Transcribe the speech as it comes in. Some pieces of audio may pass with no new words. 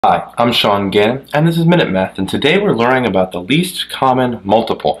Hi, I'm Sean Gannon, and this is Minute Math, and today we're learning about the least common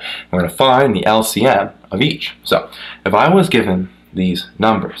multiple. We're going to find the LCM of each. So, if I was given these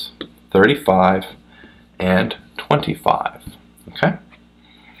numbers, 35 and 25, okay?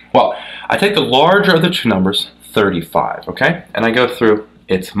 Well, I take the larger of the two numbers, 35, okay? And I go through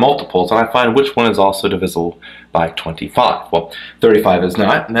its multiples, and I find which one is also divisible by 25. Well, 35 is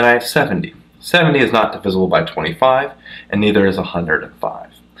not, and then I have 70. 70 is not divisible by 25, and neither is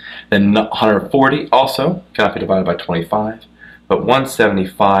 105. Then 140 also cannot be divided by 25, but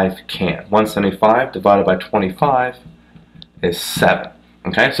 175 can. 175 divided by 25 is 7.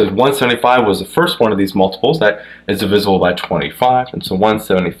 Okay, so 175 was the first one of these multiples that is divisible by 25, and so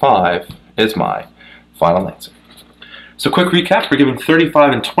 175 is my final answer. So quick recap, we're given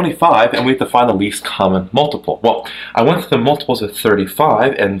 35 and 25, and we have to find the least common multiple. Well, I went through the multiples of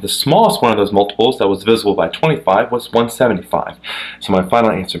 35, and the smallest one of those multiples that was divisible by 25 was 175. So my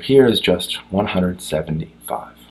final answer here is just 175.